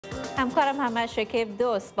همکارم همه شکیب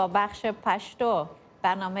دوست با بخش پشتو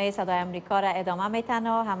برنامه صدای امریکا را ادامه میتن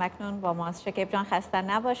و همکنون با ماست. شکیب جان خسته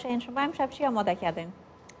نباشین. شما امشب چی آماده کردین؟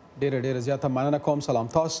 ډیره زیاته مننه کوم. سلام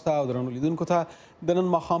تاسو ته او درنو لیدونکو ته. د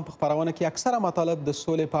نن ماښام په خپرونه کې اکثره مطالب د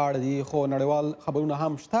سولې په اړه دي، خو نړیوال خبرونه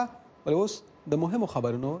هم شته. ولې اوس د مهمو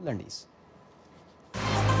خبرونو لنډیز.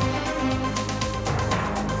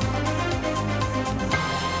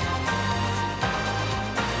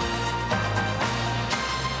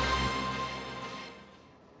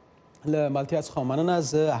 له ملتیا څخه مننه.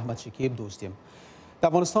 زه احمد شکیب دوست یم. د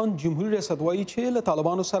افغانستان جمهوریت ریاست وایي چې له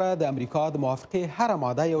طالبانو سره د امریکا د موافقې هره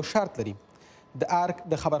ماده یو شرط لري. د ارګ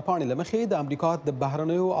د خبرپاڼې له مخې د امریکا د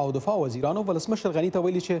بهرنیو او دفاع وزیرانو ولسمشر غني ته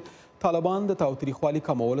ویلي چې طالبان د تاوتریخوالي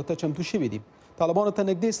کمولو ته چمتو شوي دي. طالبانو ته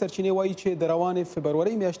نږدې سرچینې وایي چې د روانې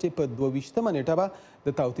فبرورۍ میاشتې په 22مه نیټه به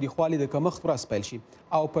د تاوتریخوالي د کمښت ورځ پیل شي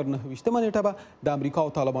او پر 9مه نیټه به د امریکا او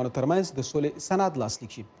طالبانو ترمنځ د سولې سند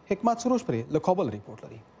لاسلیک شي. حکمت سروش پرې له کابل ریپورټ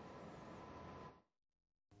لري.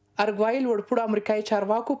 ارګوایي لوړپوړو امریکایي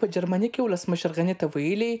چارواکو په جرمني کې ولسمشر غني ته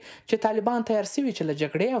ویلي چې طالبان تیار سوي چې له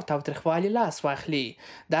جګړې او تاوتریخوالي لاس واخلي.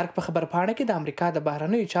 د ارګ په خبرپاڼه کې د امریکا د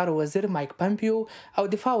بهرنیو چارو وزیر مایک پمپیو او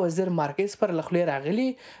دفاع وزیر مارک اسپر له خولې راغلي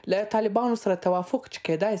له طالبانو سره توافق چې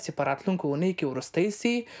کېدای سي په راتلونکو اونۍ کې وروستی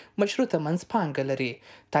سي مشروطه منځپانګه لري.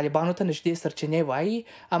 طالبانو ته نږدې سرچینې وایي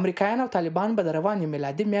امریکایان او طالبان به د روانې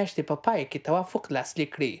میلادي میاشتې په پای کې توافق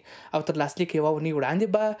لاسلیک کړي او تر لاسلیک یوه اونۍ وړاندې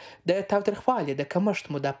به د تاوتریخوالي د کمښت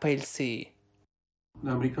موده پیل سي. د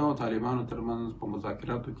امریکا او طالبانو ترمنځ په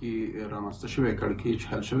مذاکراتو کې رامنځته شوی کړکېچ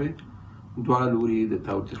حل شوی. دواړه لوري د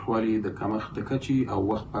تاوتریخوالي د کمښت د کچې او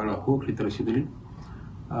وخت په اړه هوکړې ته رسېدلي.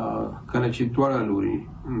 کله چې دواړه لوري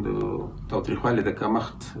د تاوتریخوالي د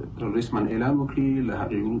کمښت رسما اعلان وکړي، له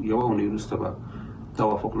هغې یوه اونۍ وروسته به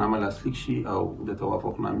توافقنامه لاسلیک شي او د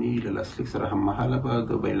توافقنامې له لاسلیک سره هممهاله به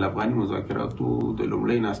د بین الافغاني مذاکراتو د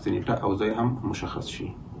لومړۍ ناستې نیټه او ځای هم مشخص شي.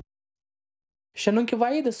 شنونکي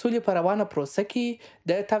وایي د سولې په روانه پروسه کې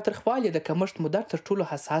د تاوتریخوالي د کمښت موده تر ټولو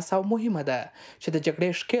حساسه او مهمه ده چې د جګړې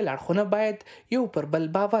ښکېل اړخونه باید یو پر بل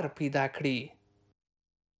باور پیدا کړي.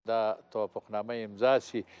 دا توافقنامه امضا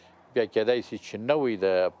سي، بیا کېدای سي چې نوی د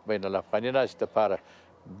بین الافغاني ناستې دپاره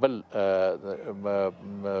بل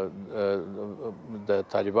د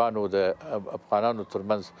طالبانو د افغانانو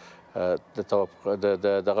ترمنځ د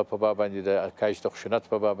دغه په باب باندې د کاهش د خشونت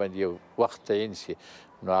په باب باندې یو وخت تعیین سي،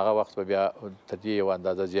 نو هغه وخت به بیا تر دې یوه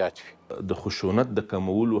اندازه زیات وي. د خشونت د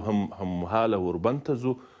کمولو هممهاله وربند ته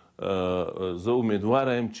ځو. زه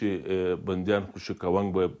امیدواره یم چې بندیان خوشي کوونک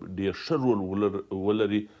به ډېر ښه رول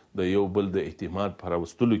ولري د یو بل د اعتماد په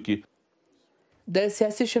راوستلو کې. د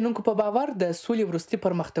سیاسي شنونکو په باور د سولې وروستي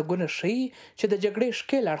پرمختګونه ښیي چې د جګړې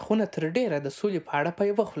ښکېل اړخونه تر ډیره د سولې په اړه په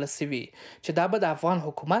یوه خوله سوي چې دا به د افغان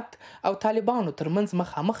حکومت او طالبانو ترمنځ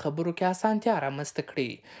مخامخ خبرو کې اسانتیا رامنځته کړي.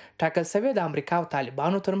 ټاکل سوی د امریکا او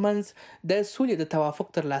طالبانو ترمنځ د سولې د توافق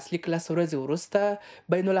تر لاسلیک 10 ورځې وروسته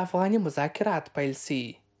بین الافغاني مذاکرات پیل سي.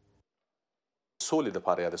 سولې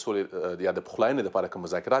دپاره یا د سولې یا د پخلاینې دپاره که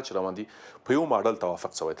مذاکرات چې روان دي په یو ماډل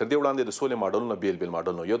توافق شوی. تر دې وړاندې د سولې ماډلونه بیل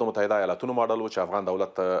ماډلونه، یو د متحده ایالاتونو ماډل و چې افغان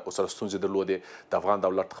دولت سره ستونزې درلودې، د افغان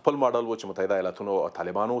دولت خپل ماډل و چې متحده ایالاتونو او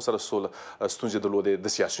طالبانو سره ستونزې درلودې،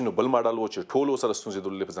 د سیاسیونو بل ماډل و چې ټولو سره ستونزې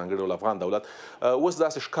درلودې په ځانګړي ډول افغان دولت. اوس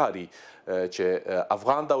داسې ښکاري چې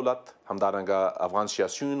افغان دولت همدارنګه افغان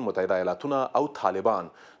سیاسیون، متحده ایالاتونه او طالبان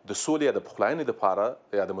د سولې یا د پخلاینې دپاره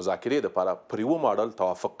یا د مذاکرې دپاره پر یوه ماډل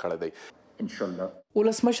توافق کړی دی.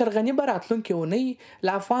 ولسمشر غني به راتلونکې اونۍ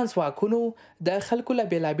له افغان ځواکونو د خلکو له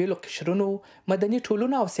بېلابېلو قشرونو، مدني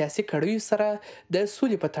ټولنو او سیاسي کړیو سره د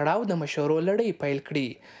سولې په تړاو د مشورو لړۍ پیل کړي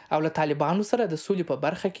او له طالبانو سره د سولې په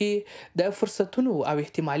برخه کې د فرصتونو او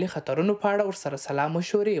احتمالي خطرونو په اړه ورسره سلا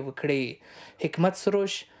مشورې وکړي. حکمت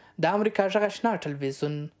سروش، د امریکا غږ آشنا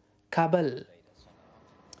تلویزیون، کابل.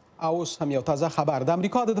 او اوس هم یو تازه خبر. د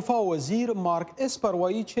امریکا د دفاع وزیر مارک اسپر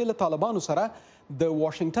وایي چې له طالبانو سره د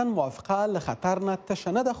واشنگټن موافقه له خطر نه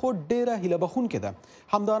تشه نه ده، خو ډیره هیله بخونکې ده.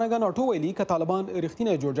 همدارنګه ناټو ویلي که طالبان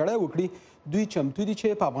رښتینی جوړجاړی وکړي، دوی چمتو دي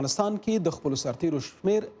چې په افغانستان کې د خپلو سرتیرو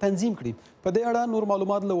شمیر تنظیم کړي. په دې اړه نور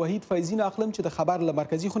معلومات له وحید فیضي نه اخلم چې د خبر له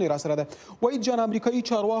مرکزي خونې راسره ده. وحید جان، امریکایي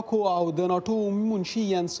چارواکو او د ناټو عمومي منشي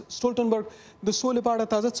ینس سټولټنبرګ د سولې په اړه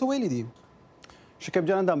تازه څه ویلي دي؟ شکیب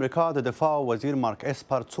جان، د امریکا د دفاع وزیر مارک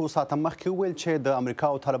اسپر څو ساعته مخکې وویل چې د امریکا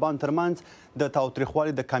او طالبان ترمنځ د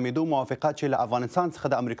تاوتریخوالي د کمېدو موافقه چې له افغانستان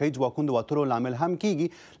څخه د امریکایي ځواکونو د وتلو لامل هم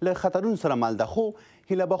کیږي له خطرونو سره مل ده، خو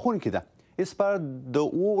هیله بخونکې ده. اسپر د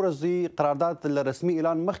 7 ورځې قرارداد له رسمي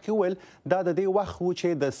اعلان مخکې وویل دا د دې وخت و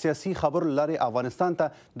چې د سیاسي خبرو له لارې افغانستان ته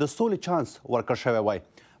د سولې چانس ورکړ شوی وای.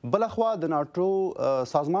 بلخوا د ناټو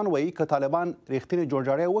سازمان وایي که طالبان رښتینې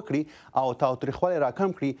جوړجاړی وکړي او تاوتریخوالی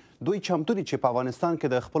راکم کړي دوی چمتو دي چې په افغانستان کې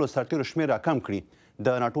د خپلو سرتیرو شمېر راکم کړي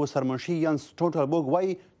د ناټو سرمنشي ینس سټولټنبرګ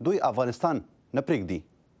وایي دوی افغانستان نه پرېږدي.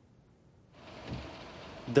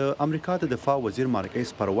 د امریکا د دفاع وزیر مارک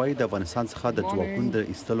اسپر وایي د افغانستان څخه د ځواکونو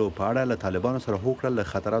د ایستلو په اړه له طالبانو سره هوکړه له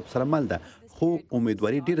خطراتو سره مل ده خو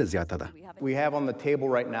امیدواري ډیره زیاته ده.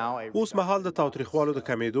 اوس مهال د تاوتریخوالو د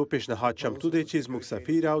کمیدو پیشنهاد چمتو دی چې زموږ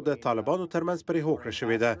سفیر او د طالبانو ترمنځ پرې هوکړه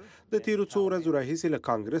شوې ده. د تیرو څو ورځو راهیسې له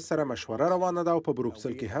کانګرس سره مشوره روانه ده او په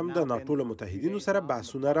بروکسل کې هم د ناټو له متحدینو سره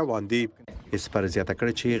بحثونه روان دي. اسپر زیاته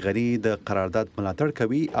کړې چې غری د قرارداد ملاتړ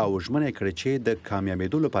کوي او ژمنه کړې چې د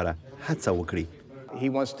کامیابیدو لپاره هڅه وکړي.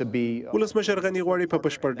 ولسمشر غني غواړي په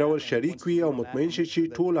بشپړ ډول شریک وي او مطمئن شي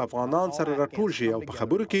چې ټول افغانان سره راټول شي او په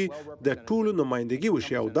خبرو کې د ټولو نمائندګي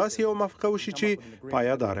وشي او داسې یو موافقه وشي چې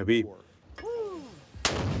پایداره وي.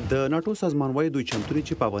 د ناټو سازمان وایي دوی چمتو دي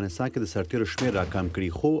چې په افغانستان کې د سرتیرو شمېر راکم کړي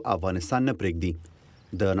خو افغانستان نه پرېږدي.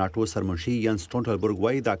 د ناټو سرمنشي ینس سټولټنبرګ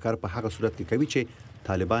وایي دا کار په هغه صورت کې کوي چې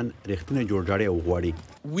طالبان رښتینې جوړجاړی وغواړي.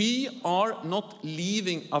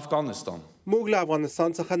 موږ له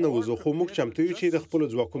افغانستان څخه نه وځو خو موږ چمتو یو چې د خپلو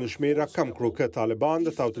ځواکونو شمېر راکم کړو که طالبان د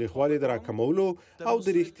تاوتریخوالي د راکمولو او د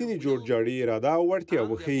رښتینې جوړجاړي اراده او وړتیا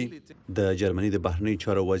وښیي. د جرمني د بهرنیو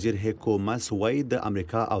چارو وزیر هیکو ماس وایي د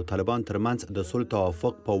امریکا او طالبان ترمنځ د صلح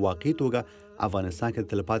توافق په واقعي توګه افغانستان کې د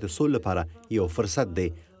تلپاتې صلح لپاره یو فرصت دی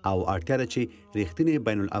او اړتیا ده چې رښتینې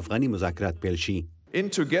بین الافغاني مذاکرات پیل شي.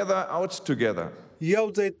 یو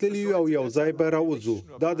ځای تللی او یو ځای به راوځو.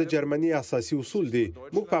 دا د جرمني اساسي اصول دي.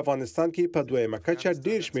 موږ په افغانستان کې په دویمه کچه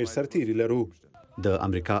ډیر شمېر سرتیري لرو. د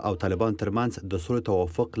امریکا او طالبان ترمنځ د صلح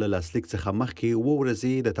توافق له لاسلیک څخه مخکې 2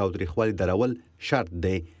 ورځې د تاوتریخوالي درول شرط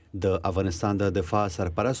دی. د افغانستان د دفاع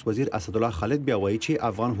سرپرست وزیر اسدالله خالد بیا وایي چې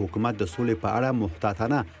افغان حکومت د صلح په اړه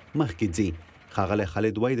محتاطانه مخکې ځي. ښاغلی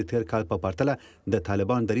خالد وایي د تیر کال په پرتله د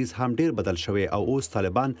طالبان دریځ هم ډیر بدل شوی او اوس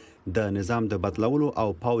طالبان د نظام د بدلولو او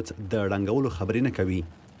پوځ د ړنګولو خبرې نه کوي.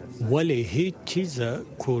 ولی هیچ چیز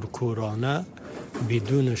کورکورانه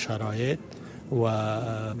بدون شرایط و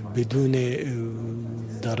بدون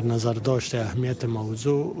در نظر داشت اهمیت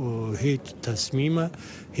موضوع هیچ تصمیم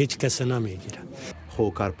هیچ کس نمیگیره. خو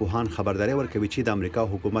کارپوهان خبرداری ورکوي چې د امریکا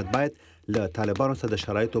حکومت باید له طالبانو سره د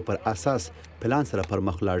شرایطو پر اساس پلان سره پر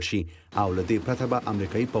مخ لاړ شي او له دې پرته به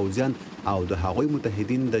امریکایي پوځیان او د هغوی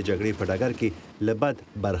متحدین د جګړې په ډګر کې له بد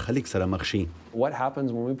برخلیک سره مخ شي.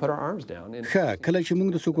 کله چې موږ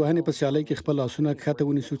د څوک وهنې په سیالۍ کې خپل لاسونه کښته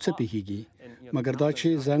ونیسو څه پیښیږي؟ مګر دا چې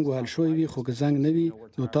زنګ وهل شوی وي خو که زنګ نه وي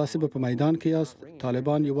نو تاسې به په میدان کې یاست.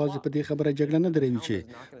 طالبان یوازې په دې خبره جګړه نه دروي چې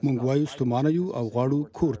موږ وایو ستومانه یو او غواړو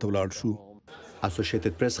کور ته ولاړ شو.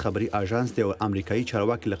 اسوسییټډ پریس خبري اژانس د امریکایي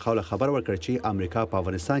چارواکي له قوله خبر ورکړ چې امریکا په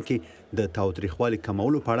افغانستان کې د تاوتریخوالي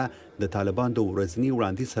کمولو په اړه د طالبان د ورځني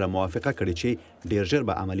وړاندیز سره موافقه کړې چې ډیر ژر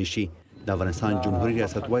به عملي شي. د افغانستان جمهوریت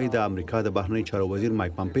ریاست وایي د امریکا د بهرنیو چارو وزیر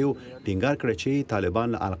مایک پامپیو ټینګار کړی چې طالبان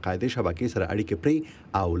له القاعده شبکې سره اړیکې پرې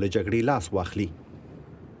او له جګړې لاس واخلي.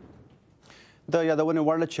 د یادونې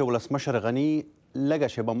وړ چې ولسمشر غني لږه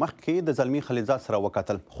شیبه مخکې د زلمي خلیلزاد سره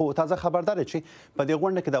وکتل خو تازه خبردار چې په دې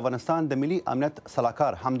غونډه کې د افغانستان د ملي امنیت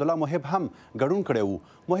سلاکار حمدالله محب هم ګډون کړی و.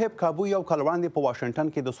 محب کابو یو کال وړاندې په واشنګټن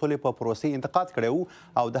کې د سولې په پروسې انتقاد کړی و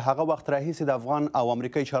او د هغه وخت راهیسې د افغان او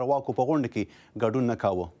امریکایي چارواکو په غونډه کې ګډون نه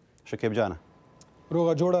کاوه. شکیب جانه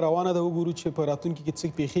روغه جوړه روانه ده، وګورو چې په راتلونکي کې څه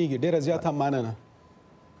پیښیږي. ډیره زیاته مننه.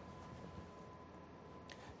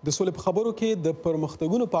 د سولې په خبرو کې د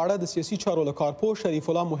پرمختګونو په اړه د سیاسي چارو له کارپوه شریف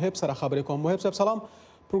الله محب سره خبرې کوم. محب صاحب سلام،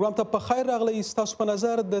 پروګرام ته په خیر راغلی. ستاسو په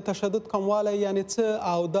نظر د تشدد کموالی یعنې څه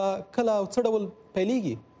او دا کله او څه ډول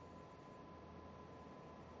پیلیږي؟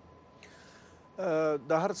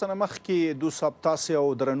 د هر څه نه مخکې دوست صاحب تاسې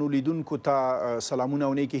او درنو لیدونکو ته سلامونه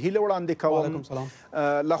او نیکې هیلې وړاندې کوم.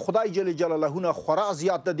 له خدای جل جلاله نه خورا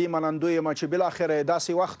زیات د دې منندوی یم چې بالاخره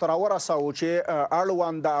داسې وخت راورساوه چې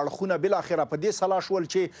اړوند اړخونه بالاخره په دې سلا شول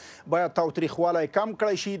چې باید تاوتریخوالی کم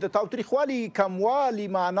کړی شي. د تاوتریخوالي کموالي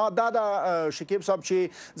معنا دا ده شکیب صاحب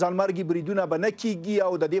چې ځانمرګي بریدونه به نه کیږي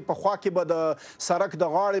او د دې په خوا کې به د سړک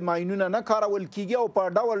د غاړې ماینونه نه کارول کیږي او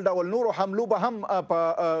په ډول ډول نورو حملو به هم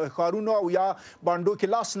په ښارونو او یا باندو کې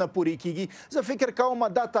لاس نه پوري کیږي. زه فکر کوم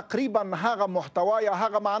دا تقریبا هغه محتوا یا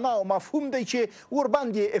هغه معنا او مفهوم دی چې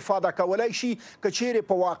ورباندې افاده کولای شي که چیرې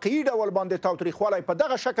په واقعي ډول باندې تاوتریخوالی په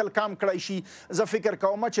دغه شکل کم کړی شي. زه فکر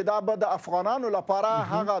کوم چې دا به د افغانانو لپاره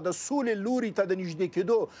هغه د سولې لوري ته د نږدې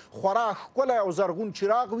کېدو خورا ښکلی او زرغون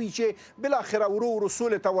چراغ وي چې بالاخره ورو ورو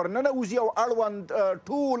سولې ته ورننوځي او اړوند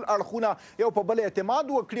ټول اړخونه یو په بل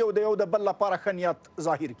اعتماد وکړي او د یو د بل لپاره ښه نیت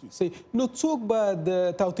ظاهر کړي. نو څوک به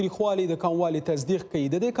د تاوتریخوالي د کموالي ولې تصدیق کوي؟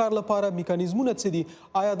 د دې کار لپاره میکانیزمونه څه دي؟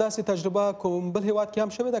 آیا داسې تجربه کوم بل هیواد کې هم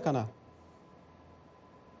شوې ده که نه؟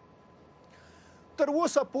 تر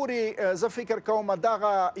اوسه پورې زه فکر کوم دغه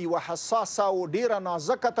یوه حساسه او ډیره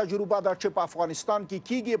نازکه تجربه ده چې په افغانستان کې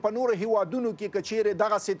کیږي. په نورو هیوادونو کې که چیرې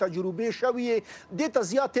دغسې تجربې شوي دې ته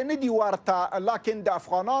زیاتې نه دي ورته، لکن د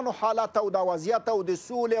افغانانو حالت او د وضعیت او د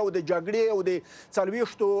سولې او د جګړې او د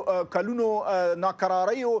 40 کلونو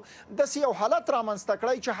ناکراریو داسې یو حالت رامنځته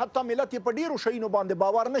کړی چې حتی ملت یې په ډیرو شیانو باندې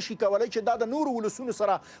باور نشي کولی چې دا د نورو ولسونو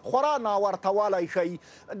سره خورا ناورتوالی ښیي.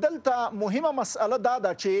 دلته مهمه مسئله دا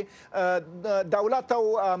ده چې دولت او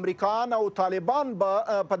امریکایان او طالبان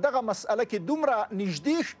به په دغه مسئله کې دومره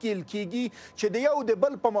نږدې ښکیل کیږي چې د یو د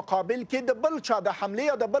بل په مقابل کې د بل چا د حملې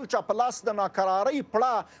یا د بل چا په لاس د ناکرارۍ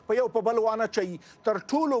پړه په یو په بل وانه چوي. تر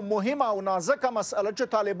ټولو مهمه او نازکه مسئله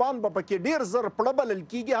چې طالبان به پکې ډیر زر پړه بلل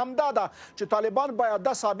کیږي همدا ده چې طالبان باید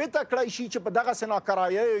دا ثابته کړی شي چې په دغسې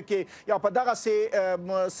ناکراریو کې یا په دغسې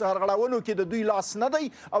سرغړونو کې د دوی لاس نه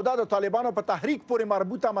دی او دا د طالبانو په تحریک پورې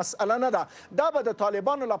مربوطه مسئله نه ده. دا به د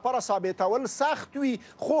طالبانو لپاره ثابتول سخت وي،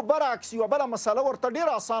 خو برعکس یوه بله مسله ورته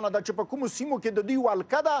ډېره اسانه ده چې په کومو سیمو کې د دوی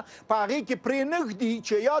ولکه ده په هغې کې پرې نږدي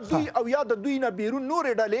چې یا دوی او یا د دوی نه بیرون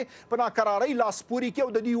نورې ډلې په ناکرارۍ لاس پورې کړي او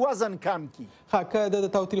د دوی وزن کم کړي. که د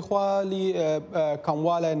تاوتریخوالي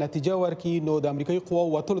کموالی نتیجه ورکړي نو د امریکایي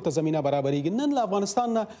قواو وتلو ته زمینه برابریږي. نن له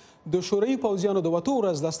افغانستان نه د شوروي پوځیانو د وتو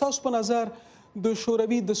ورځ ده. ستاسو په نظر د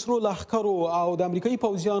شوروي د سرو لښکرو او د امریکایي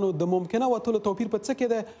پوځیانو د ممکنه وتلو توپیر په څه کې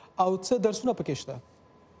ده او څه درسونه پکې شته؟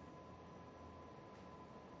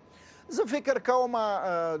 زه فکر کوم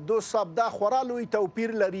دوست دا خورا لوی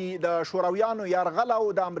توپیر لري. د شورویانو یرغل او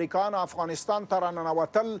د امریکایانو افغانستان ته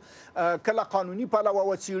راننوتل کله قانوني پلوه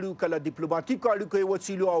وڅېړو کله ډیپلوماتیکو اړیکو یې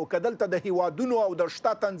وڅېړو او که دلته د هیوادونو او د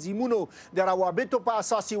شته تنظیمونو د روابطو په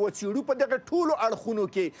اساس یې وڅېړو په دغه ټولو اړخونو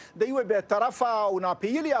کې د یوه بېطرفه او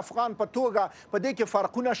ناپیلي افغان په توګه په دې کې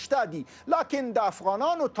فرقونه شته دي. لکن د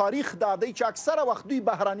افغانانو تاریخ دا دی چې اکثره وخت دوی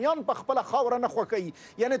بهرنیان په خپله خاوره نه خوښوي.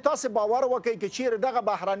 یعنې تاسې باور وکئ که چیرې دغه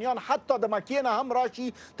بهرنیان حتی د مکې نه هم راشي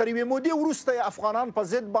تر یوې مودې وروسته افغانان په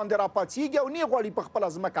ضد باندې راپاڅېږي او نه غواړي په خپله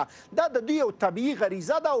ځمکه. دا د دوی یو طبیعي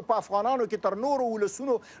غریزه ده او په افغانانو کې تر نورو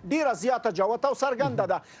ولسونو ډیره زیاته جوته او څرګنده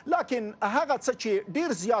ده. لکن هغه څه چې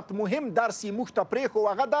ډیر زیات مهم درس یې موږ ته پرېښو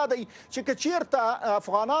هغه دا دی چې که چیرته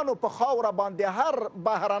افغانانو په خاوره باندې هر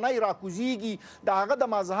بهرنی راکوزیږي د هغه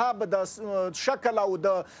د مذهب د شکل او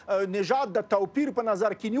د نژاد د توپیر په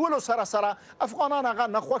نظر کې نیولو سره سره افغانان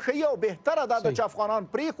هغه نه خوښوي او بهتره ده چې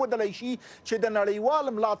افغانان پرېښودلی شي چې د نړیوال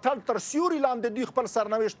ملاتړ تر سیوري لاندې دوی خپل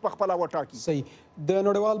سرنوشت په خپله وټاکي. صحیح. د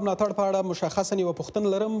نړیوال ملاتړ په اړه مشخصا یوه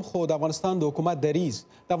پوښتنه لرم، خو د افغانستان د حکومت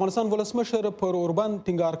دریځ د افغانستان ولسمشر پر اوربند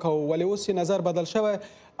ټینګار کوو ولې اوس یې نظر بدل شوی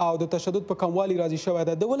او د تشدد په کموالي راضي شوی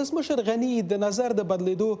ده. د ولسمشر غني د نظر د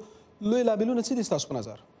بدلېدو لوی لاملونه څه دي ستاسو په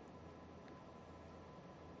نظر؟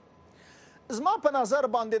 زما په نظر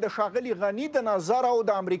باندې د ښاغلي غني د نظر او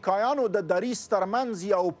د امریکایانو د دریځ ترمنځ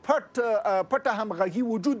یو پټه همغږي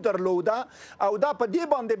وجود درلوده او دا په دې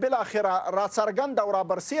باندې بالاخره راڅرګنده او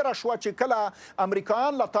رابرسېره شوه چې کله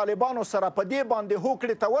امریکایان له طالبانو سره په دې باندې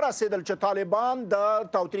هوکړې ته ورسېدل چې طالبان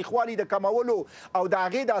د تاوتریخوالي د کمولو او د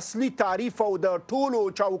هغې د اصلي تعریف او د ټولو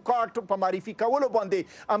چوکاټ په معرفي کولو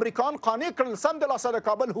باندې امریکایان قانع کړل، سمدلاسه د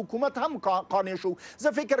کابل حکومت هم قانع شو.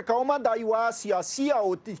 زه فکر کوم دا یوه سیاسي او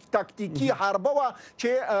تکتیکي حربه وه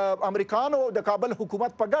چې امریکایانو د کابل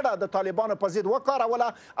حکومت په ګډه د طالبانو په ضد وکاروله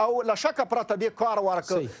او له شکه پرته دې کار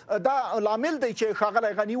ورکړ. دا لامل دی چې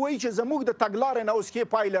ښاغلی غني وایي چې زموږ د تګلارې نه اوس ښې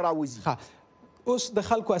پایلې راوځي. اوس د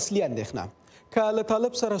خلکو اصلي اندېښنه که له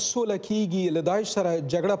طالب سره سوله کیږي له داعش سره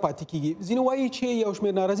جګړه پاتې کیږي، ځینې وایي چې یو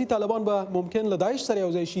شمېر ناراضي طالبان به ممکن له داعش سره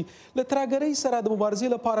یو ځای شي. له ترهګرۍ سره د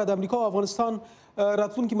مبارزې لپاره د امریکا او افغانستان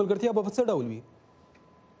راتلونکي ملګرتیا به په څه ډول وي؟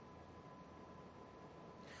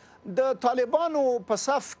 د طالبانو په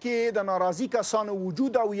صف کې د ناراضي کسانو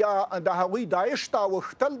وجود او یا د هغوی داعش ته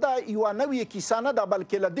اوښتل ده یوه نوې کیسه نه ده،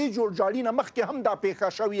 بلکې له دې جوړجاړي نه مخکې هم دا پیښه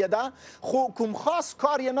شوې ده، خو کوم خاص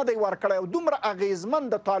کار یې نه دی ورکړی او دومره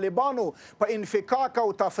اغیزمن د طالبانو په انفکاک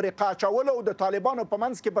او تفریقه اچولو او د طالبانو په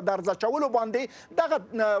منځ کې په درز اچولو باندې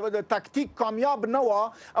دغه تکتیک کامیاب نه وه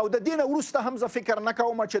او د دې نه وروسته هم زه فکر نه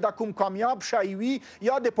کوم چې دا کوم کامیاب شی وي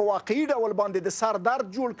یا د په واقعي ډول باندې د سر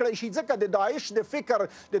درد جوړ کړی شي، ځکه د داعش د فکر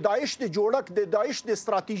د داعش د جوړک د داعش د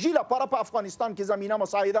استراتیژي لپاره په افغانستان کې زمینه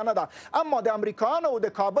مساعده نه ده. اما د امریکایانو او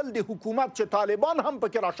د کابل د حکومت چې طالبان هم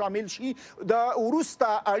پکې را شامل شي د وروسته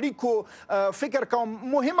اړیکو فکر کوم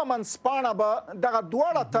مهمه منځپاڼه به دغه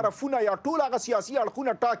دواړه طرفونه یا ټول هغه سیاسي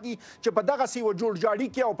اړخونه ټاکي چې په دغسې یوه جوړجاړي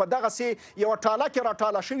کې او په دغسې یوه ټاله کې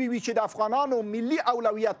راټاله شوي وي چې د افغانانو ملي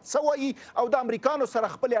اولویت څه وایي او د امریکانو سره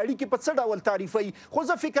خپلې اړیکې په څه ډول تعریفوي. خو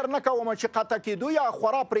زه فکر نه کوم چې قطع کېدو یا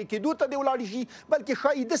خورا پرې کېدو ته دې ولاړ شي، بلکې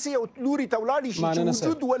ښایي داسې یو لوري ته ولاړ شي چې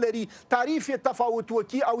وجود ولري، تعریف یې تفاوت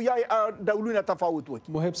وکړي او یا ډولونه تفاوت وکړي.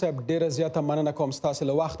 محب صاحب ډېره زیاته مننه کوم ستاسې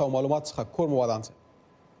له وخت او معلومات څخه. کور مو ودان صاحب.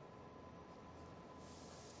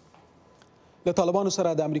 د طالبانو سره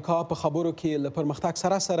د امریکا په خبرو کې له پرمختګ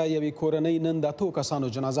سره سره یوې کورنۍ نن د 8 کسانو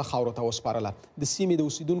جنازه خاورو ته وسپارله. د سیمې د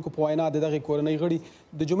اوسیدونکو په وینا د دغې کورنۍ غړي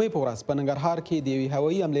د جمعې په ورځ په ننګرهار کې د یوې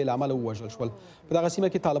هوایي حملې له امله ووژل شول. په دغه سیمه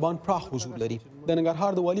کې طالبان پراخ حضور لري. د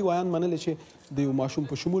ننګرهار د والي ویان منلې چې د یو ماشوم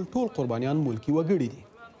په شمول ټول قربانیان ملکي وګړي دي.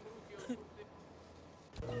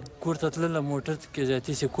 کور ته تلله موټر کې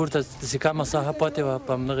زیاتې سي کور ته داسې کمه ساحه پاتې وه،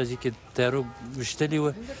 په همدغه ځای کې تیارو ویشتلي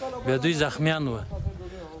وه، بیا دوی زخمیان وه.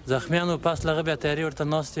 زخمیانو پس لغه بیا تیاری ورته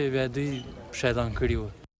ناستې، بیا دوی شهیدان کړي وو.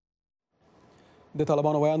 د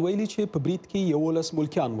طالبانو ویان ویلي چې په برید کې 11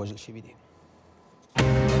 ملکیان وژل شوي دي.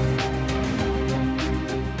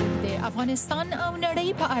 د افغانستان او نړۍ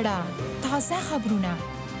په اړه تازه خبرونه،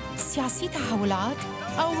 سیاسي تحولات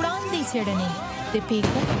او وړاندې څېړنې، د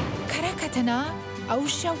پیښو کره کتنه او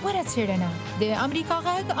ژوره څېړنه، د امریکا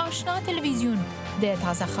غږ آشنا تلویزیون د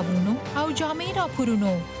تازه خبرونو او جامع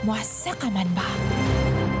راپورونو موثقه منبع.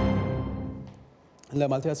 له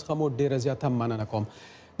ملتیا څخه مو ډېره زیاته مننه کوم.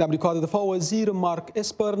 د امریکا د دفاع وزیر مارک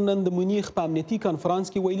اسپر نن د مونیخ په امنیتي کنفرانس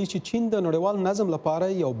کې ویلي چې چین د نړیوال نظم لپاره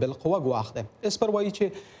یو بالقوه ګواښ دی. اسپر وایي چې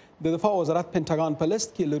د دفاع وزارت پینټاګان په لیست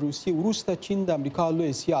کې له روسیې وروسته چین د امریکا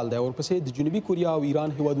لوی سیال دی، ورپسې د جنوبي کوریا او ایران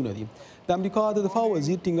هیوادونه دي. د امریکا د دفاع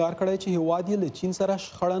وزیر ټینګار کړی چې هیواد یې له چین سره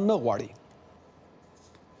شخړه نه غواړي.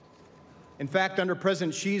 In fact, under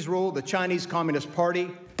President Xi's rule, the Chinese Communist Party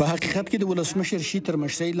په حقیقت کې د ولسمشر شي تر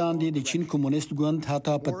مشرۍ لاندې د چین کمونیست ګوند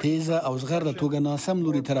حتی په تیزه او زغره توګه ناسم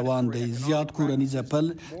لوري ته روان دی. زیات کورني ځپل،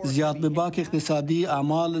 زیات بېباک اقتصادي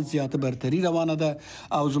اعمال، زیاته برتري روانه ده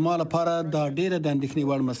او زما لپاره دا ډېره د اندېښنې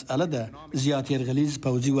وړ مسئله ده. زیات یرغلیز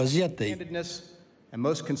پوځي وضعیت دی.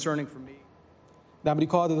 د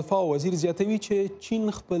امریکا د دفاع وزیر زیاتوي چې چین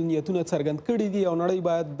خپل نیتونه څرګند کړي دي او نړۍ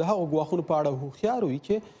باید د هغو ګواښونو په اړه هوښیار وي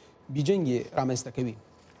چې بیجینګ یې رامنځته کوي.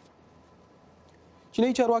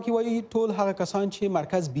 چینایي چارواکي وایي ټول هغه کسان چې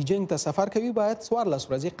مرکز بیجینګ ته سفر کوي باید 14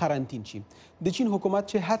 ورځې قرنطین شي. د چین حکومت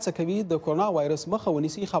چې هڅه کوي د کرونا وایرس مخه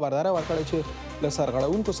ونیسي خبرداری ورکړې چې له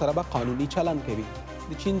سرغړونکو سره به قانوني چلند کوي.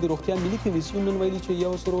 د چین د روغتیا ملي کمیسیون نن ویلي چې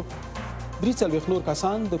 143 نور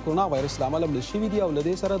کسان د کرونا وایرس له امله مړه شوي دي او له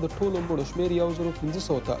دې سره د ټولو مړو شمېر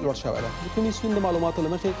 1500 ته لوړ شوی دی. د کمیسیون د معلوماتو له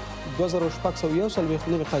مخې 2641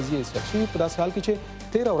 نوې قضیې ثبت شوي، په داسې حال کې چې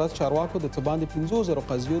تېره ورځ چارواکو د څه باندې 50000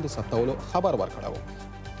 قضیو د ثبتولو خبر ورکړی و.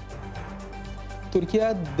 ترکیه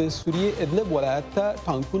د سوریې ادلب ولایت ته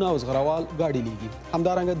ټانکونه او زغروال ګاډي لیږي.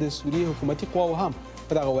 همدارنګه د سوریې حکومتي قواو هم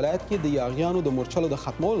په دغه ولایت کې د یاغیانو د مورچلو د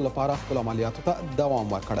ختمولو لپاره خپلو عملیاتو ته دوام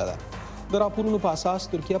ورکړی دی. د راپورونو په اساس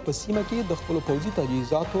ترکیه په سیمه کې د خپلو پوځي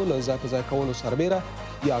تجهیزاتو له ځای په ځای کولو سربیره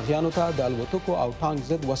یاغیانو ته د الوتکو او ټانک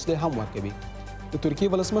ضد وسلې هم ورکوي. د ترکیې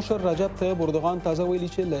ولسمشر رجب طیب اردوغان تازه ویلي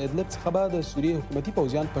چې له ادلب څخه به د سوریې حکومتي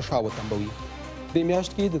پوځیان په شا وتمبوي. دې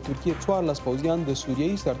میاشت کې د ترکیې 14 پوځیان د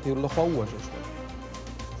سوریایي سرتیرو لخوا ووژل شول.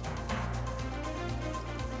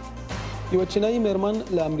 یوه چینایي میرمن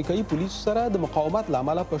له امریکایي پولیسو سره د مقاومت له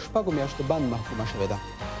امله په 6 میاشتو بند محکومه شوې ده.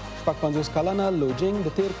 50 کلنه لوجینګ د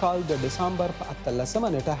تیر کال د ډسمبر په 18مه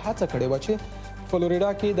نیټه هڅه کړې وه چې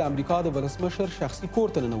فلوریډا کې د امریکا د ولسمشر شخصي کور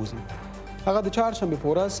ته ننوځي. هغه د چهارشنبې په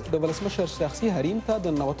ورځ د ولسمشر شخصي حریم ته د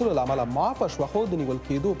ننوتلو له امله معافه شوه، خو د نیول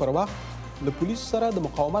کېدو پر وخت له پولیسو سره د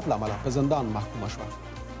مقاومت له امله په زندان محکومه شوه.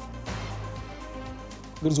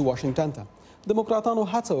 ګرځو واشنګټن ته. دموکراتانو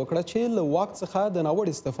هڅه وکړه چې له واک څخه د ناوړ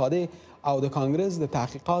استفادې او د کانګرس د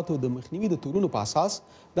تحقیقاتو د مخنیوي د تورونو په اساس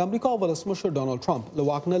د امریکا ولسمشر ډانلډ ټرمپ له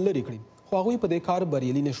واک نه لرې کړي، خو هغوی په دې کار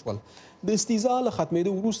بریالي نشول. د استیزا له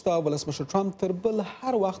ختمېدو وروسته ولسمشر ټرمپ تر بل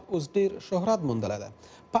هر وخت اوس ډېر شهرت موندلی ده.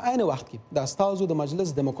 په عین وخت کې د استازو د مجلس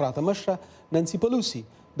دموکراته مشره نانسي پلوسي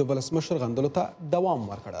د ولسمشر غندلو ته دوام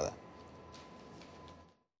ورکړی ده.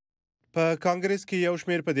 په کانګرس کې یو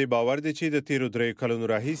شمېر په دې باور دي چې د تیرو 3 کلونو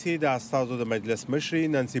راهیسې د استازو د مجلس مشري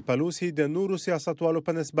نانسي پلوسي د نورو سیاستوالو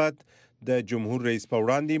په نسبت د جمهور رئیس په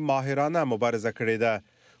وړاندې ماهرانه مبارزه کړې ده،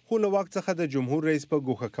 خو له واک څخه د جمهور رئیس په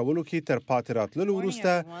ګوښه کولو کې تر پاتې راتللو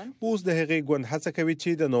وروسته اوس د هغې ګوند هڅه کوي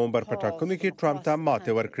چې د نومبر په ټاکنو کې ټرمپ ته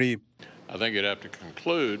ماتې ورکړي.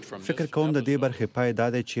 فکر کوم د دې برخې پای دا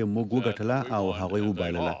دی چې موږ وګټله او هغوی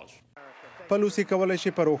وبایلله. پلوسی کولی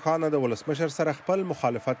شي په روښانه د ولسمشر سره خپل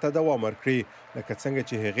مخالفت ته دوام ورکړي، لکه څنګه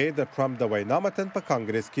چې هغې د ټرمپ د وینا متن په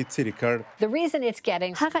کانګرس کې څیرې کړ.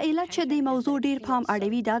 هغه علت چې د موضوع ډیر پام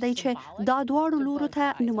اړوي دا دی چې دا دواړو لورو ته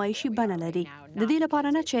نمایشي بڼه لري، د دې لپاره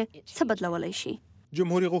نه چې څه بدلولی شي.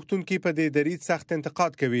 جمهوریت غوښتونکي په دې دریځ سخت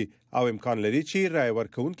انتقاد کوي او امکان لري چې رای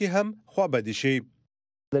ورکوونکي هم خوابدي شي.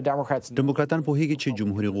 ډیموکراتان پوهیږي چې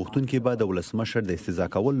جمهوریت غوښتونکي به د ولسمشر د استیضاح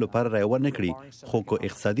کولو لپاره رای ورنه کړي، خو که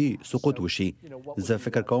اقتصادي سقوط وشي زه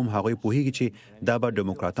فکر کوم هغوی پوهیږي چې دا به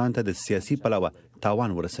ډیموکراتان ته د سیاسي پلوه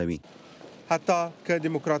تاوان ورسوي. حتی که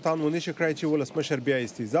ډیموکراتان ونشي کړای چې ولسمشر بیا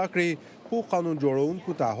استیضاح کړي، خو قانون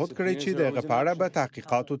جوړونکو تعهد کړی چې د هغه په اړه به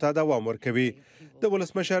تحقیقاتو ته دوام ورکوي. د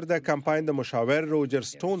ولسمشر د کمپاین د مشاور روجر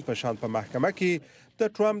سټون په شان په محکمه کې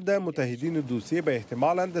د ټرمپ د متحدینو دوسیې به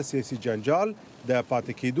احتمالاً د سیاسي جنجال د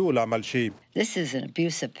پاتې کېدو لامل شي.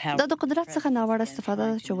 دا د قدرت څخه ناوړه استفاده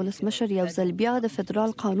ده چې ولسمشر یو ځل بیا د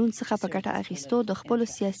فدرال قانون څخه په ګټه اخیستو د خپلو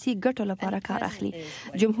سیاسي ګټو لپاره کار اخلي.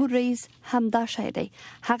 جمهور رئیس هم دا شی دی،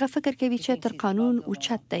 هغه فکر کوي چې تر قانون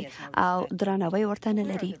اوچت دی او درناوی ورته نه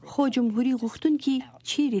لري، خو جمهوري غوښتونکي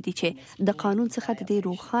چیرې دي چې د قانون څخه د دې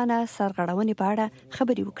روښانه سرغړونې په اړه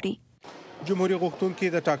خبرې وکړي. جمهوریت غوښتونکي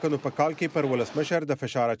د ټاکنو په کال کې پر ولسمشر د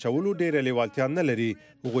فشار اچولو ډېره لیوالتیا نه لري.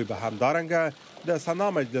 هغوی به همدارنګه د سنا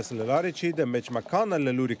مجلس له لارې چې د میچ مکانل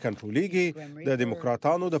له لوري کنټرولېږي د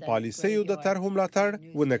دیموکراتانو د پالیسیو د طرحو ملاتړ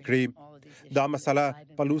ونه کړي. دا مسله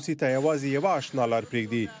پلوسی ته یوازې یوه آشنا لار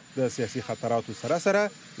پرېږدي، د سیاسي خطراتو سره سره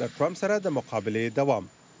له ټرمپ سره د مقابلې دوام.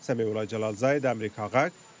 سمیع الله جلالزی، د امریکا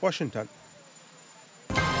غږ، واشنګټن.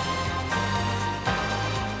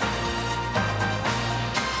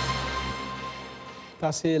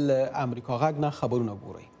 تاسې له امریکا غږ نه خبرونه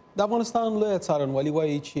ګورئ. د افغانستان لویه څارنوالي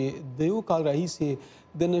وایي چې د یو کال راهیسې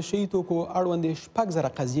د نشه یي توکو اړوندې 6,000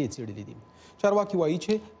 قضیې څېړلې دي. چارواکي وایي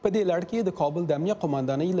چې په دې لړ کې د کابل د امنیه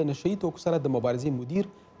قماندانۍ له نشه یي توکو سره د مبارزې مدیر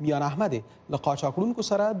میان احمد له قاچاقړونکو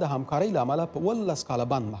سره د همکارۍ له امله په 18 کاله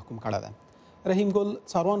بند محکوم کړی ده. رحیم ګل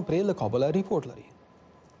څاروان پرې له کابله ریپورټ لري.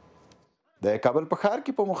 د کابل په ښار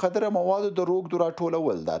کې په مخدره موادو د روږدو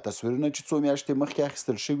راټولول دا تصویرونه چې څو میاشتې مخکې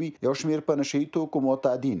اخیستل شوي، یو شمېر په نشه یي توکو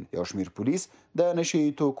معتادین، یو شمېر پولیس د نشه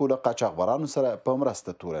یي توکو له قاچاقبرانو سره په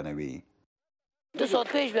مرسته تورنوي. 2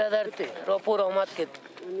 ساعت پیش بیادر راپور آمد که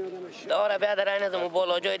داره بیادر این از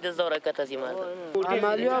بالا جای دزدار کتازی مردم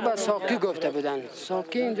عملیا به ساکی گفته بودن،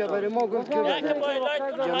 ساکی اینجا برای ما گفت که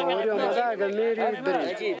جمهوری آمده اگر میری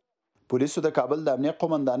برید. پولیسو د کابل د امنیه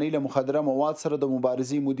قماندانۍ له مخدره مواد سره د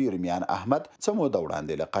مبارزې مدیر میان احمد څه موده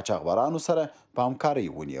وړاندې له قاچاقبرانو سره په همکارۍ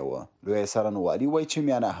ونیوه. لوی څارنوالي وایي چې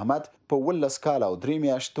میان احمد په 18 کال او 3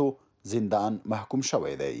 میاشتو زندان محکوم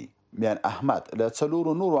شوی دی. میان احمد له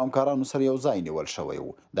 4 نورو همکارانو سره یو ځای نیول شوی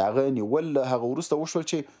و. د هغه نیول له هغه وروسته وشول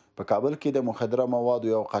چې په کابل کې د مخدره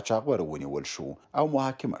موادو یو قاچاقبر ونیول شو او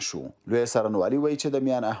محاکمه شو. لوی څارنوالي وایي چې د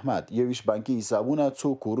میان احمد 21 بانکي حسابونه،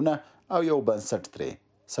 2 کورونه او یو بنسټ ترې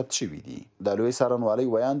ثبت شوي دي. د لوی څارنوالۍ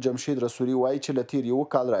ویان جمشید رسولي وایي چې له تیر یو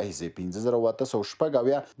کال راهیسې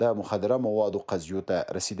 5806 د مخدره موادو قضیو ته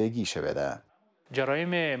رسیدګي شوې ده.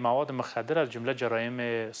 جرایم مواد مخدر از جمله جرایم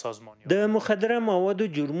سازمانی د مخدره موادو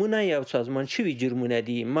جرمونه یو سازمان شوي جرمونه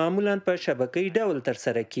دي، معمولا په شبکه‌ای ډول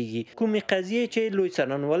ترسره کیږي. کومې قضیې چې لوی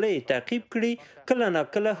څارنوالۍ تعقیب کړي کله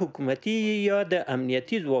ناکله حکومتي یا د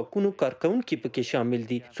امنیتي ځواکونو کارکونکي پکې شامل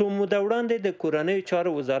دي. څو موده وړاندې د کورنیو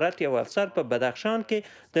چارو وزارت یو افسر په بدخشان کې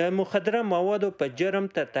د مخدره موادو په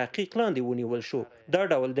جرم تر تحقیق لاندې ونیول شو. دا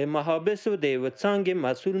ډول د محابسو د یوه څانګې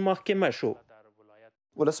مسؤل محکمه شو.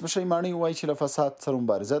 ولسمشر ماڼۍ وایي چې له فساد سره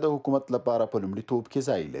مبارزه د حکومت لپاره په لومړیتوب کې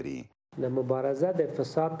ځای لري. د مبارزه د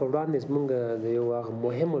فساد په وړاندې زموږ د یو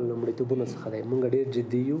مهمو لومړیتوبونو څخه دی. موږ ډېر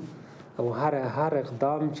جدي یو او هر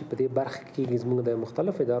اقدام چې په دې برخه کې زموږ د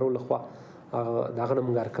مختلفو ادارو لخوا دغه نه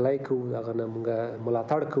موږ هرکلی کوو، دغه نه موږ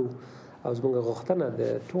ملاتړ کوو او زموږ غوښتنه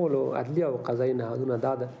د ټولو عدلي او قضایي نهادونو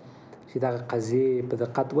دا ده چې دغه قضیې په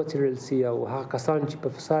دقت وڅېړل سي او هغه کسان چې په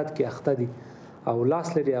فساد کې اخته دي او لاس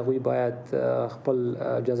لري هغوی باید خپل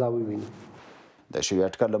جزا وویني. د شوي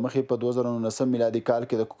اټکل له مخې په 2019 میلادي کال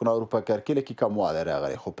کې د کوکنارو په کرکیله کې کموالی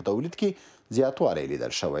راغلی، خو په تولید کې زیاتوالی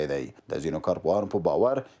لیدل شوی دی. د ځینو کارپوهانو په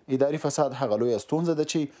باور اداري فساد هغه لویه ستونزه ده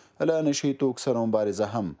چې له نشه یي توکو سره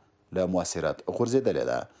مبارزه هم له مؤثریت غورځېدلې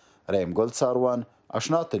ده. رحیم ګل څاروان،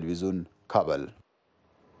 آشنا تلویزیون، کابل.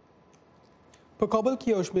 په کابل کې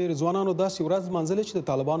یو شمېر ځوانانو داسې ورځ لمانځلې چې د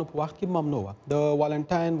طالبانو په وخت کې ممنوع وه. د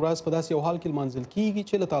والنټاین ورځ په داسې یو حال کې لمانځل کیږي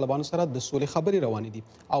چې له طالبانو سره د سولې خبرې روانې دي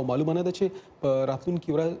او معلومه نه ده چې په راتلونکي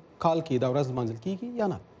کال کې دا ورځ لمانځل کیږي یا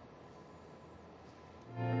نه.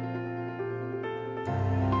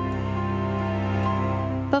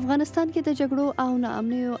 په افغانستان کې د جګړو او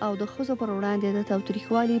ناامنیو او د ښځو پر وړاندې د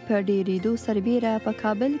تاوتریخوالي په ډېرېدو سربیره په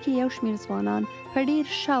کابل کې یو شمېر ځوانان په ډېر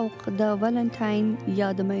شوق د ولنټاین یا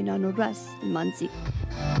د مینانو ورځ لمانځي.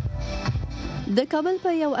 د کابل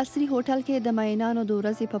په یو عصري هوټل کې د مینانو د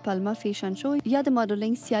ورځې په پلمه فیشن شو یا د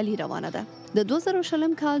ماډلینګ سیالي روانه ده. د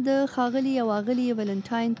 2020 کال د ښاغلي او اغلي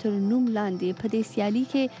ولنټاین تر نوم لاندې په دې سیالي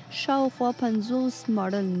کې شاوخوا 50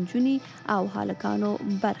 ماډل نجونې او هلکانو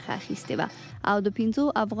برخه اخیستې وه او د 15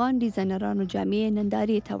 افغان ډیزاینرانو جامې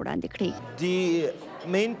نندارې ته وړاندې کړې.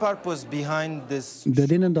 د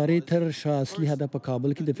دې نندارې تر شا اصلي هدف په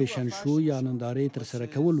کابل کې د فیشن شو یا نندارې ترسره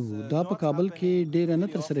کول وو. دا په کابل کې ډېره نه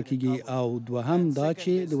ترسره کیږي او دوهم دا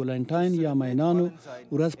چې د ولنټاین یا مینانو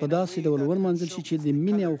ورځ په داسې ډول ونمانځل شي چې د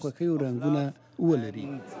مینې او خوښیو رنګونه ولري.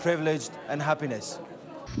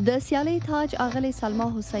 د سیالۍ تاج اغلې سلما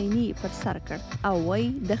حسینی پر سر کړ او وای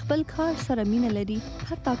د خپل کار سره مینه لري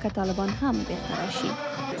حتی که طالبان هم بهتر شي.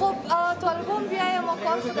 خب طالبان بیایم ما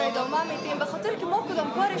کار خود ادامه میدیم به خاطر که ما کدام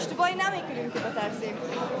کار اشتباهی نمیکنیم که بترسیم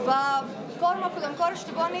و کار ما کدام کار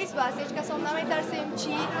اشتباه نیست و از هیچ کس هم نمیترسیم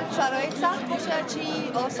چی شرایط سخت باشه چی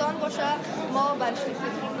آسان باشه ما برش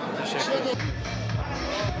نیستیم.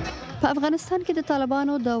 په افغانستان کې د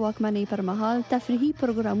طالبانو د واکمنۍ پر مهال تفریحي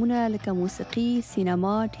پروګرامونه لکه موسیقي،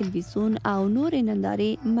 سینما، تلویزیون او نورې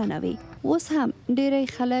نندارې منع وې. اوس هم ډېری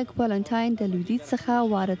خلک ولنټاین د لویدیځ څخه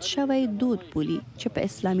وارد شوی دود بولي چې په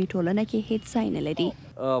اسلامي ټولنه کې هیڅ ځای نه لري.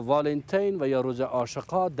 والنتین و یا روز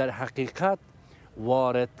عاشقان در حقیقت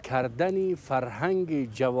وارد کردن فرهنگ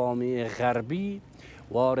جوامع غربی،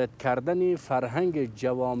 وارد کردن فرهنگ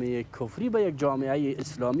جوامع کفری به یک جامعه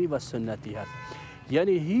اسلامی و سنتی است.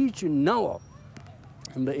 یعنی هیچ نوع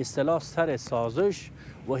به اصطلاح سر سازش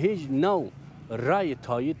و هیچ نوع رای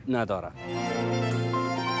تایید نداره.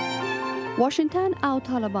 واشنگتن او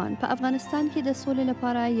طالبان په افغانستان کې د سولې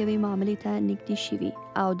لپاره یوې معاملې ته نږدې شوي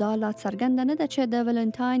او دا لا څرګنده نه ده چې د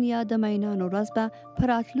ولنټاین یا د مینانو ورځ به په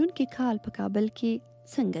راتلونکي کال په کابل کې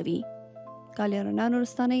څنګه وي. ګالیا رڼا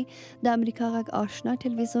نورستانۍ د امریکا غږ آشنا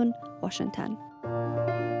تلویزیون واشنگتن.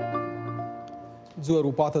 ځو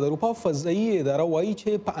اروپا ته. د اروپا فضایي اداره وایي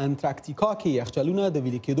چې په انټارکټیکا کې یخچالونه د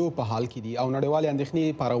ویلې کېدو په حال کې دي او نړیوالې اندېښنې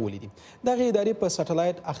پارولې دي. دغې ادارې په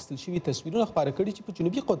سټلایټ اخیستل شوي تصویرونه خپاره کړي چې په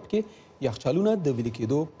جنوبي قطب کې یخچالونه د ویلې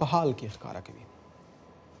کېدو په حال کې ښکاره کوي.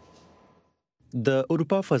 د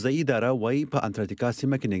اروپا فضایي اداره وایي په انټارکټیکا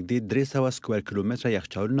سیمه کې نږدې 300 سکویر کیلومتره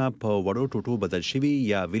یخچالونه په وړو ټوټو بدل شوي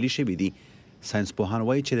یا ویلې شوي دي. ساينس پوهان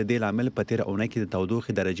وایي چې د دې لامل په تیر اونۍ کې د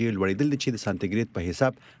تودوخې درجې لوړېدل دي چې د سانتیګریډ په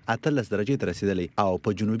حساب 18 درجې ته رسیدلی او په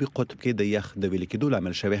جنوبي قطب کې د یخ د ویلې کېدو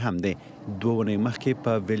لامل شوی هم دی. 2 اونۍ مخکې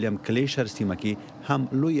په ویلیام کلیشر سیمه کې هم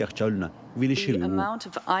لوی یخچالونه ویلې شوي وو.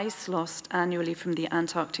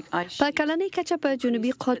 په کلنۍ کچه په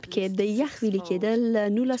جنوبي قطب کې د یخ ویلې کېدل له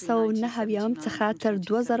 1990 څخه تر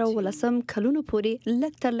 2010 کلونو پورې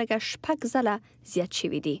لږ تر لږه 6 ځله زیات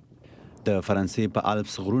شوي دي. د فرانسې په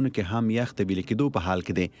آلپس غرونو کې هم یخ د ویلې کېدو په حال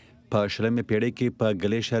کې دی. په 20 پیړۍ کې په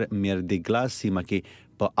ګلیشر میردیګلاس سیمه کې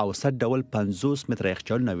په اوسط ډول 50 متره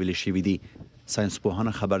یخچالونه ویلې شوي دي. ساينس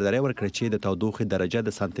پوهانو خبرداری ورکړه چې د تودوخې درجه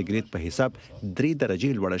د سانتیګریډ په حساب 3 درجې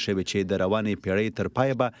لوړه شوې چې د روانې پیړۍ تر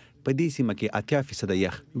پایه به په دې سیمه کې 80%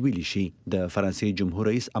 یخ ویلی شي. د فرانسې جمهور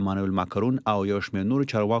رئیس امانوئل ماکرون او یو شمېر نورو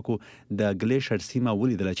چارواکو د ګلیشر سیمه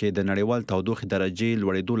ولیدله چې د نړیوال تودوخې درجې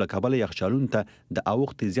لوړېدو له کبله یخچالونو ته د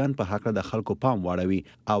اوښتې زیان په هکله د خلکو پام واړوي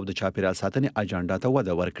او د چاپیریال ساتنې اجنډا ته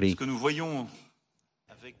وده ورکړي.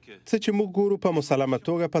 څه چې موږ ګورو په مسلمه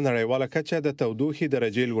توګه په نړیواله کچه د تودوخې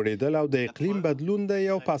درجې لوړېدل او د اقلیم بدلون دی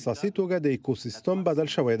او په اساسي توګه د ایکوسیستم بدل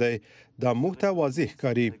شوی دی. دا موږ ته واضح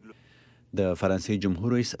ښکاري. د فرانسې جمهور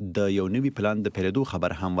رئیس د یو نوي پلان د پیلېدو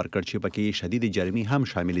خبر هم ورکړ چې پکې شدید جریمې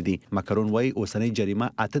هم شامل دي. ماکرون وایي اوسنۍ جریمه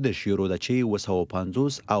 18 یورو ده چې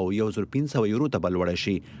 250 او 1500 یورو ته بلوړه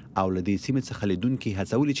شي او له دې سیمې څخه لیدونکي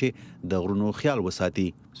هڅولي چې د غرونو خیال وساتي.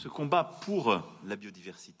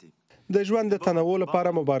 د ژوند د تنوع لپاره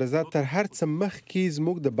مبارزه تر هر څه مخکې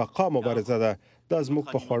زموږ د بقا مبارزه ده. دا زموږ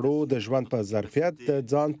په خوړو د ژوند په ظرفیت د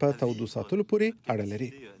ځان په تودو ساتلو پورې اړه لري.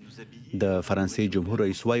 د فرانسې جمهور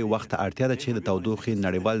رئیس وایي وخت اړتیا ده چې د تودوخې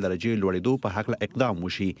نړیوال درجې لوړېدو په هکله اقدام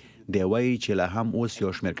وشي. دی وایي چې لا هم اوس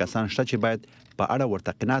یو شمېر کسان شته چې باید په اړه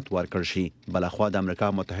ورته قناعت ورکړل شي. بلخوا د امریکا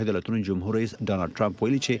متحده ایالاتونو جمهور رئیس ډانلډ ټرمپ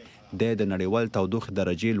ویلي چې د نړیوال تودوخې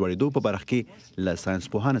درجې لوړېدو په برخه کې له ساينس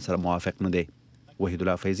پوهانو سره موافق نه دی. وحید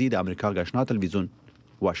الله فیضی د امریکا غږ آشنا تلویزیون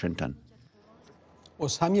واشنگتن.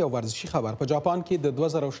 اوس هم یو ورزشي خبر. په جاپان کې د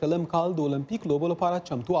 2020 کال د اولمپیک لوبو لپاره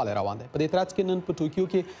چمتووالی روان دی. په دې ترڅ کې نن په ټوکیو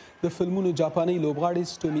کې د فلمونو جاپاني لوبغاړي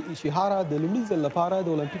ستومي ایشیهارا د لومړي ځل لپاره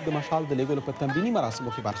د اولمپیک د مشعل د لیږلو په تمریني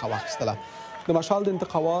مراسمو کې برخه واخیستله. د مشال د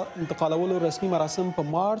انتقالولو رسمي مراسم په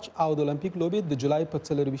مارچ او د اولمپیک لوبې د جولای په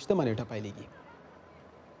 24مه نیټه پیلیږي.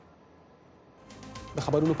 د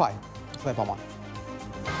خبرونو پای. خدای پامان.